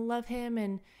 and we're gonna love him,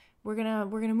 and we're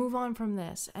gonna move on from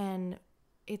this. And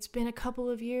it's been a couple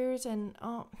of years, and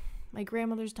oh, my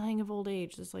grandmother's dying of old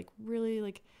age. This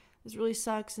really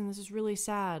sucks, and this is really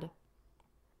sad.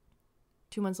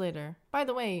 2 months later, by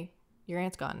the way, your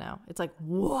aunt's gone now. It's like,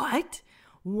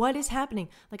 what is happening?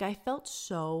 Like, I felt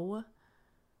so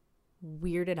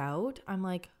weirded out. I'm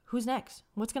like, who's next?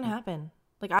 What's gonna happen?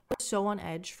 Like, I was so on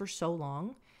edge for so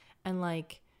long, and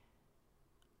like,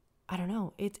 I don't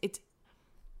know.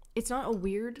 It's not a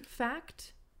weird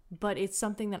fact, but it's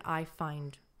something that I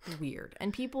find weird.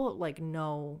 And people like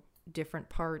know different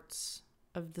parts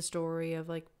of the story of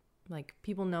like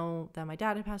people know that my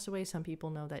dad had passed away. Some people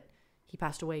know that he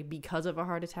passed away because of a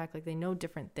heart attack. Like, they know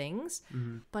different things.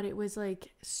 But it was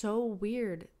like so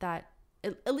weird that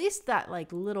at least that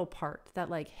like little part that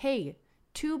like, hey,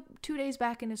 two days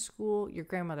back into school, your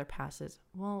grandmother passes.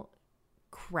 Well,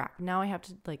 crap. Now I have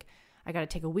to I got to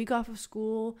take a week off of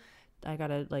school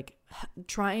like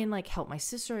try and like help my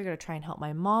sister. I gotta try and help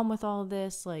my mom with all of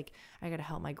this. Like I gotta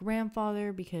help my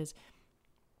grandfather because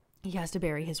he has to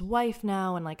bury his wife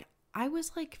now. And like I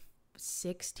was like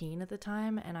 16 at the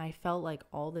time, and I felt like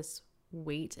all this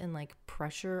weight and like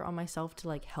pressure on myself to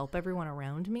like help everyone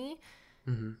around me.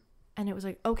 Mm-hmm. And it was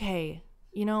like, okay,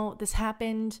 you know, this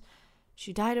happened.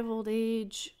 She died of old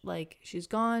age. Like, she's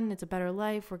gone. It's a better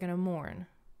life. We're going to mourn.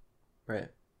 Right.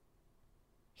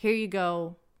 Here you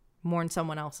go. Mourn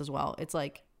someone else as well. It's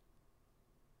like,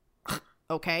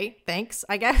 okay, thanks,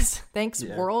 I guess. Thanks,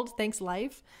 world. Thanks,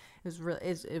 life. It was really,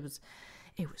 it was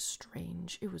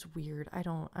strange. It was weird.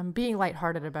 I'm being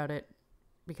lighthearted about it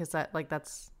because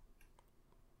that's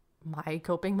my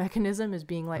coping mechanism, is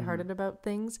being lighthearted about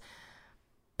things.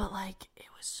 But like, it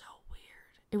was so weird.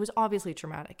 It was obviously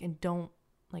traumatic, and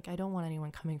I don't want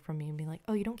anyone coming from me and being like,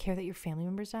 oh, you don't care that your family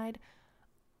members died?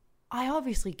 I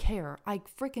obviously care. I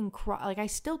freaking cry. Like, I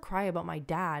still cry about my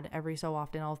dad every so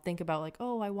often. I'll think about like,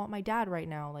 oh, I want my dad right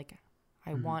now. Like,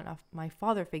 I want my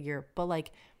father figure. But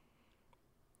like,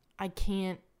 I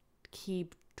can't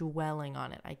keep dwelling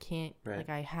on it. I can't, like,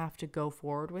 I have to go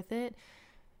forward with it.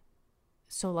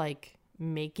 So like,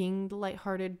 making the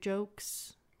lighthearted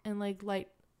jokes and like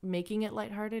making it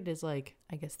lighthearted is like,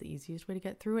 I guess, the easiest way to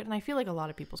get through it. And I feel like a lot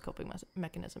of people's coping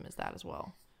mechanism is that as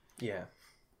well. Yeah,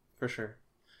 for sure.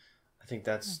 I think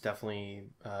that's definitely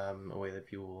a way that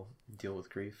people deal with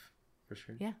grief, for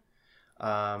sure. Yeah.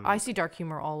 I see dark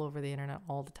humor all over the internet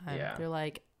all the time. Yeah. They're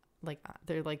like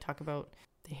talk about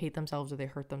they hate themselves or they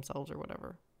hurt themselves or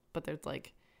whatever. But they're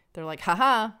like,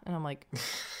 haha. And I'm like,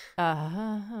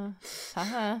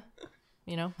 haha.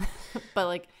 You know? But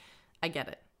like, I get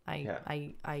it.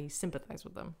 I sympathize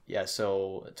with them. Yeah,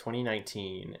 so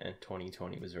 2019 and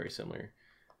 2020 was very similar.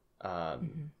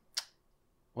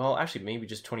 Well, actually, maybe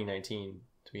just 2019,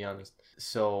 to be honest.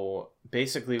 So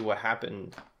basically what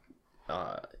happened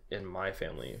in my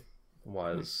family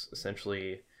was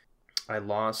essentially I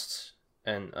lost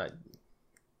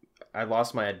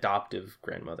my adoptive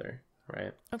grandmother,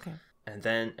 right? Okay. And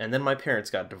then my parents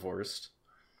got divorced.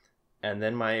 And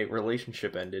then my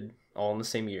relationship ended all in the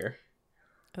same year.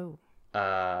 Oh.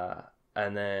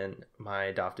 And then my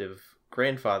adoptive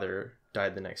grandfather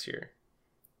died the next year,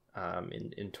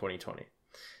 in 2020.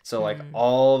 So like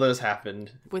all those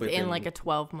happened within like a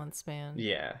 12-month span.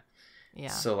 Yeah. Yeah.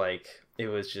 So like it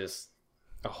was just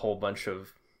a whole bunch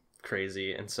of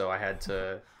crazy, and so I had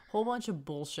to whole bunch of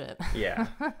bullshit. Yeah.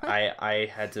 I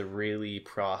had to really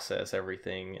process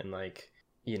everything and like,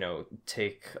 you know,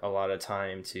 take a lot of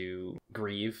time to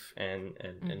grieve and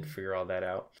figure all that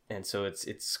out. And so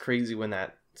it's crazy when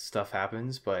that stuff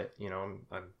happens, but you know,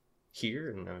 I'm here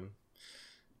and I'm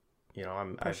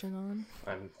pushing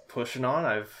on.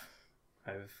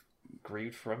 I've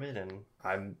grieved from it, and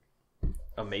I'm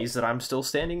amazed that I'm still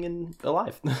standing and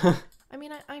alive. I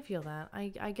mean, I feel that.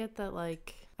 I get that,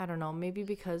 like, I don't know, maybe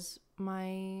because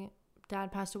my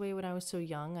dad passed away when I was so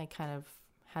young, I kind of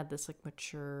had this like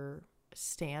mature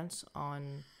stance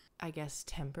on, I guess,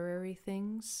 temporary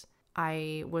things.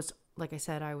 I was, like I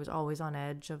said, I was always on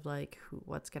edge of like,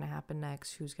 what's going to happen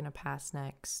next? Who's going to pass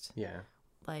next? Yeah.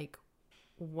 Like,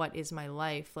 what is my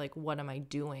life? Like, what am I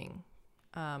doing?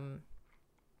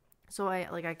 So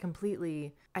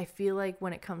I feel like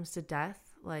when it comes to death,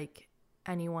 like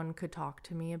anyone could talk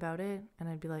to me about it and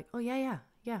I'd be like, oh yeah.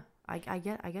 I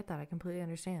get that. I completely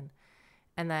understand.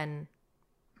 And then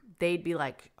they'd be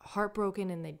like heartbroken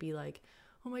and they'd be like,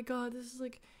 oh my God, this is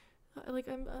like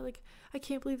I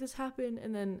can't believe this happened.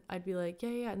 And then I'd be like,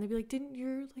 yeah. And they'd be like, didn't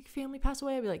your like family pass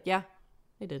away? I'd be like, yeah,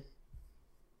 they did.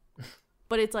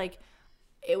 But it's like,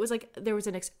 it was like there was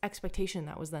an expectation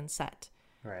that was then set.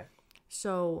 Right.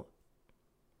 So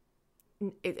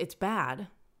it's bad.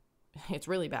 It's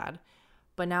really bad.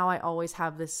 But now I always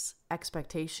have this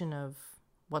expectation of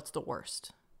what's the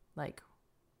worst? Like,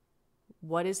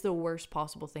 what is the worst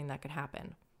possible thing that could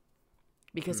happen?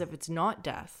 Because if it's not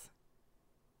death,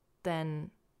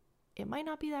 then it might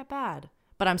not be that bad.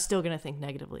 But I'm still going to think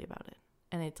negatively about it.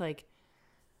 And it's like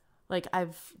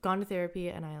I've gone to therapy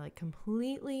and I like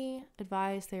completely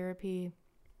advise therapy.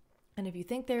 And if you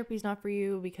think therapy is not for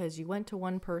you because you went to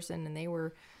one person and they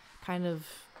were kind of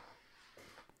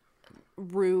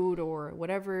rude or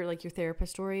whatever, like your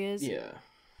therapist story is,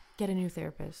 get a new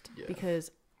therapist.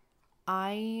 Because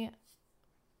my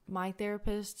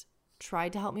therapist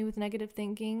tried to help me with negative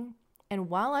thinking, and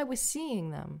while I was seeing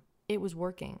them, it was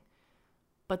working.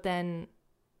 But then,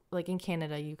 like in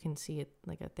Canada, you can see it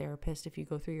like a therapist. If you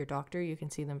go through your doctor, you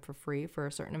can see them for free for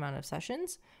a certain amount of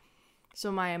sessions.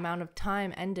 So my amount of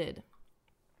time ended,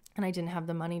 and I didn't have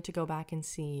the money to go back and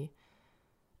see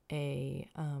a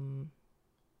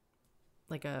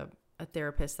like a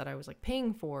therapist that I was like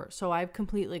paying for. So I've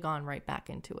completely gone right back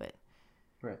into it,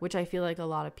 Right. which I feel like a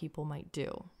lot of people might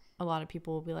do. A lot of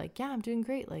people will be like, yeah, I'm doing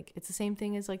great. Like it's the same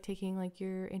thing as like taking like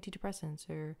your antidepressants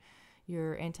or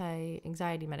your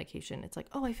anti-anxiety medication. It's like,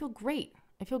 oh, I feel great.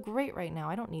 I feel great right now.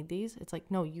 I don't need these. It's like,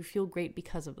 no, you feel great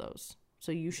because of those.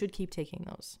 So you should keep taking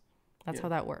those. That's how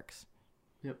that works.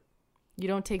 Yep. You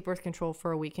don't take birth control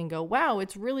for a week and go, wow,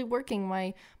 it's really working.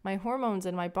 My hormones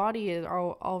and my body are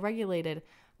all regulated.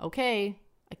 Okay,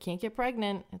 I can't get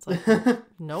pregnant. It's like,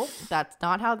 nope, that's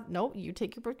not how. Nope, you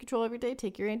take your birth control every day.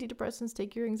 Take your antidepressants.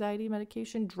 Take your anxiety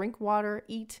medication. Drink water.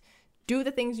 Eat. Do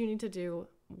the things you need to do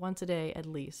once a day at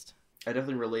least. I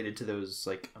definitely related to those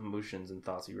like emotions and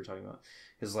thoughts you were talking about.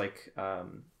 Because like, I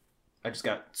just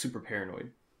got super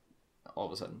paranoid all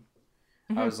of a sudden.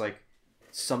 Mm-hmm. I was like,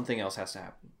 something else has to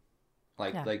happen.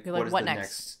 Like what is what the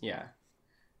next? Yeah.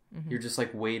 Mm-hmm. You're just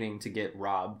like waiting to get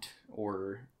robbed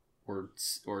or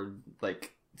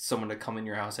like someone to come in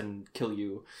your house and kill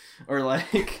you, or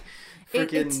like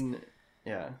freaking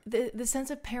yeah. The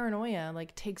sense of paranoia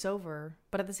like takes over,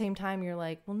 but at the same time you're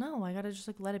like, well, no, I gotta just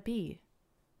like let it be.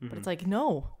 Mm-hmm. But it's like,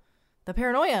 no, the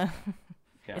paranoia,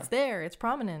 it's there, it's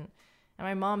prominent, and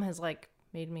my mom has like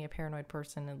made me a paranoid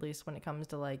person, at least when it comes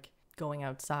to like going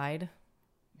outside.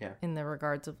 Yeah. In the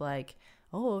regards of like,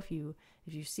 oh, if you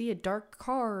see a dark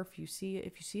car, if you see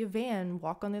a van,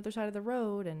 walk on the other side of the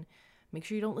road, and make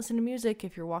sure you don't listen to music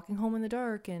if you're walking home in the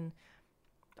dark, and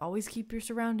always keep your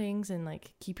surroundings, and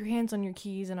like keep your hands on your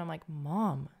keys. And I'm like,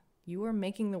 Mom, you are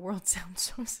making the world sound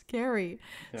so scary.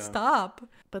 Yeah. Stop.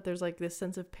 But there's like this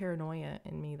sense of paranoia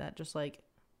in me that just like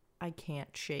I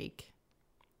can't shake.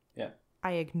 Yeah.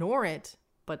 I ignore it,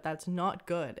 but that's not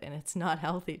good, and it's not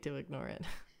healthy to ignore it.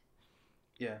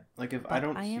 Yeah, like if but I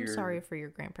don't I am sorry for your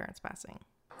grandparents passing.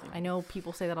 I know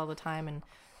people say that all the time, and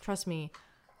trust me,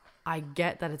 I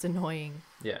get that it's annoying.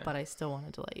 Yeah. But I still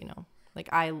wanted to let you know.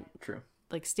 Like True.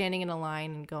 Like standing in a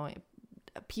line and going,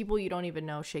 people you don't even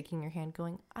know, shaking your hand,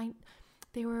 going,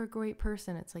 they were a great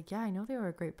person. It's like, yeah, I know they were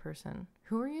a great person.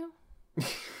 Who are you?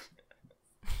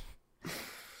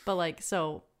 But like,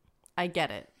 so I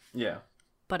get it. Yeah.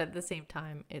 But at the same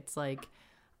time, it's like,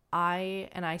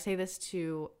 I say this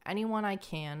to anyone I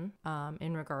can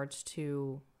in regards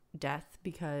to death,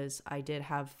 because I did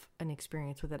have an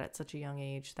experience with it at such a young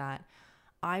age, that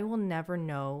I will never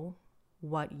know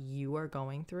what you are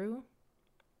going through,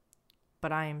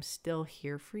 but I am still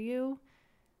here for you,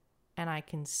 and I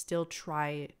can still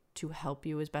try to help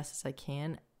you as best as I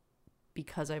can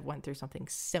because I've went through something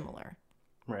similar.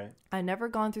 Right. I've never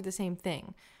gone through the same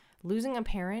thing. Losing a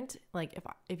parent, like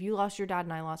if you lost your dad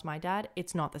and I lost my dad,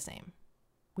 it's not the same.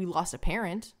 We lost a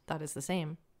parent, that is the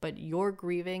same. But your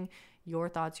grieving, your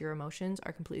thoughts, your emotions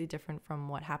are completely different from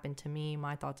what happened to me,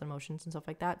 my thoughts, emotions, and stuff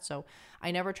like that. So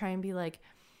I never try and be like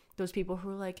those people who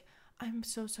are like, I'm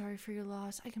so sorry for your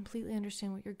loss. I completely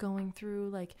understand what you're going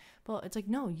through. Like, well, it's like,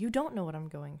 no, you don't know what I'm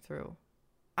going through.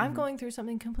 I'm going through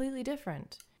something completely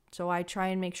different. So I try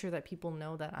and make sure that people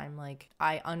know that I'm like,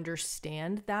 I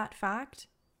understand that fact,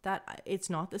 that it's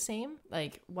not the same.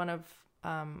 Like one of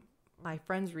my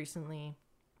friends recently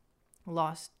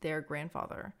lost their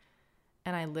grandfather,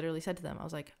 and I literally said to them, I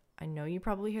was like, I know you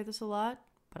probably hear this a lot,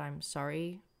 but I'm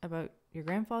sorry about your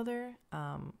grandfather.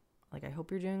 Like I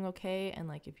hope you're doing okay, and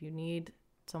like if you need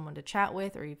someone to chat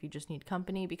with, or if you just need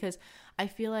company, because I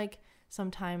feel like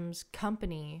sometimes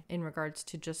company in regards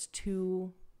to just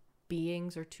two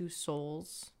beings or two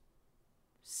souls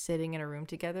sitting in a room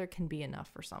together can be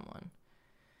enough for someone.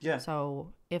 Yeah.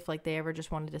 So if like they ever just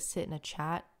wanted to sit in a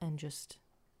chat and just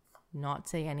not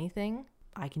say anything,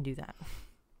 I can do that.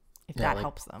 If that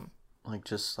helps them. Like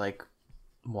just like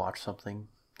watch something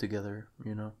together,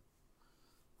 you know?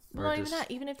 Or not even that.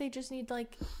 Even if they just need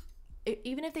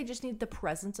the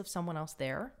presence of someone else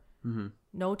there. Mm-hmm.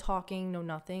 No talking, no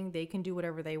nothing. They can do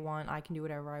whatever they want. I can do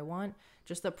whatever I want.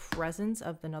 Just the presence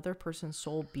of another person's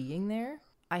soul being there,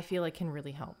 I feel like can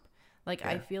really help. Like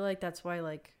I feel like that's why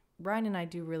like Ryan and I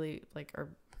do really like, or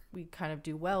we kind of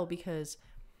do well, because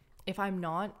if I'm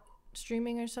not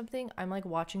streaming or something, I'm like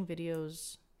watching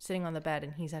videos sitting on the bed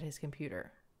and he's at his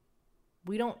computer.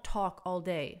 We don't talk all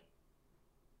day,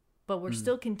 but we're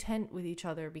still content with each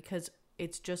other because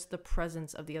it's just the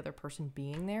presence of the other person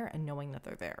being there and knowing that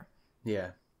they're there.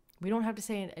 Yeah. We don't have to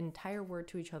say an entire word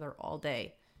to each other all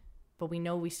day, but we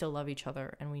know we still love each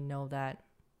other, and we know that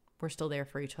we're still there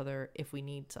for each other if we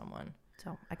need someone.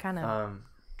 So I kind of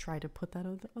try to put that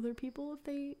on other people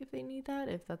if they need that,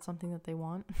 if that's something that they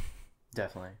want.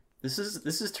 Definitely. This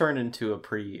is turned into a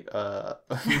pretty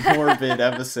morbid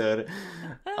episode,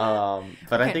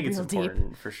 but I think it's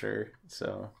important for sure.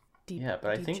 So deep, yeah,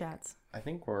 but I think chats. I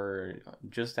think we're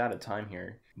just out of time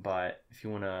here, but if you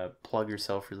want to plug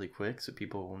yourself really quick so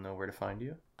people will know where to find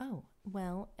you. Oh,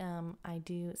 well, I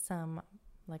do some,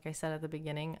 like I said at the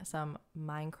beginning, some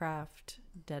Minecraft,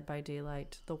 Dead by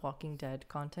Daylight, The Walking Dead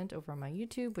content over on my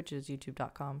YouTube, which is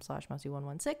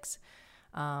youtube.com/Mousie116.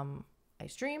 I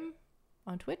stream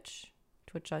on Twitch,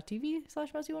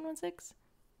 twitch.tv/Mousie116.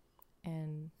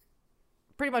 And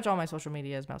pretty much all my social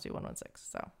media is Mousie116.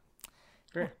 So,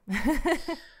 great.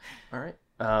 All right.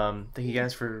 Thank you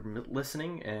guys for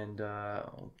listening, and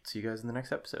I'll see you guys in the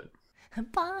next episode.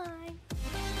 Bye.